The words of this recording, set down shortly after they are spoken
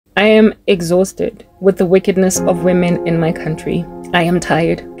I am exhausted with the wickedness of women in my country. I am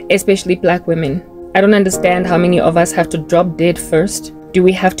tired, especially black women. I don't understand how many of us have to drop dead first. Do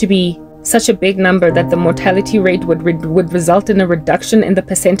we have to be such a big number that the mortality rate would result in a reduction in the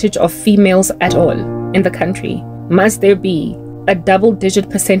percentage of females at all in the country? Must there be a double-digit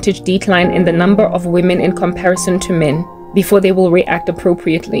percentage decline in the number of women in comparison to men before they will react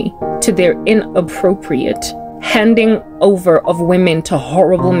appropriately to their inappropriate handing over of women to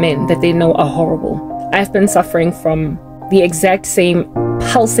horrible men that they know are horrible? I've been suffering from the exact same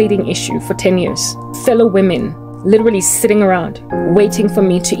pulsating issue for 10 years. Fellow women literally sitting around waiting for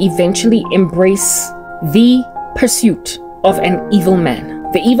me to eventually embrace the pursuit of an evil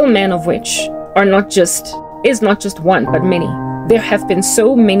man. The evil man of which is not just one, but many. There have been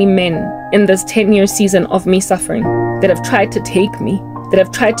so many men in this 10-year season of me suffering that have tried to take me, that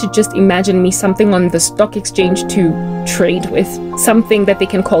have tried to just imagine me something on the stock exchange to trade with, something that they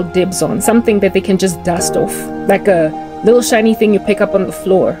can call dibs on, something that they can just dust off, like a little shiny thing you pick up on the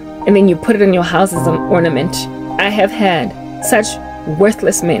floor and then you put it in your house as an ornament. I have had such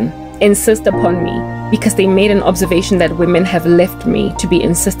worthless men insist upon me because they made an observation that women have left me to be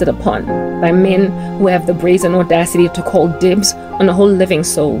insisted upon by men who have the brazen audacity to call dibs on a whole living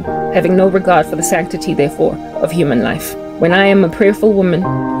soul, having no regard for the sanctity, therefore, of human life. When I am a prayerful woman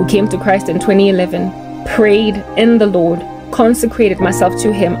who came to Christ in 2011, prayed in the Lord, consecrated myself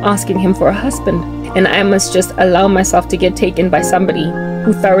to Him, asking Him for a husband, and I must just allow myself to get taken by somebody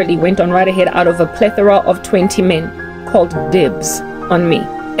who thoroughly went on right ahead out of a plethora of 20 men, called dibs on me.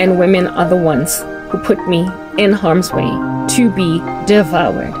 And women are the ones who put me in harm's way to be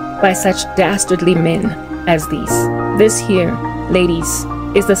devoured by such dastardly men as these. This here, ladies,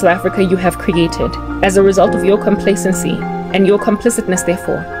 is the South Africa you have created as a result of your complacency and your complicitness,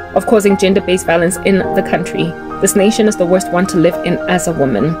 therefore, of causing gender-based violence in the country. This nation is the worst one to live in as a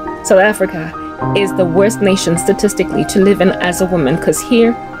woman. South Africa is the worst nation statistically to live in as a woman, because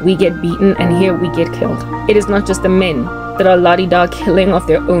here we get beaten and here we get killed. It is not just the men that are la-di-da killing of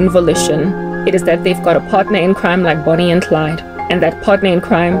their own volition. It is that they've got a partner in crime like Bonnie and Clyde, and that partner in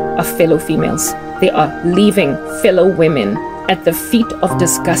crime are fellow females. They are leaving fellow women at the feet of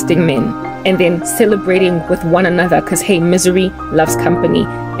disgusting men and then celebrating with one another because, hey, misery loves company.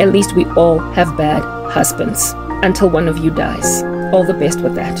 At least we all have bad husbands until one of you dies. All the best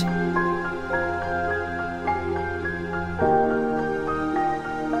with that.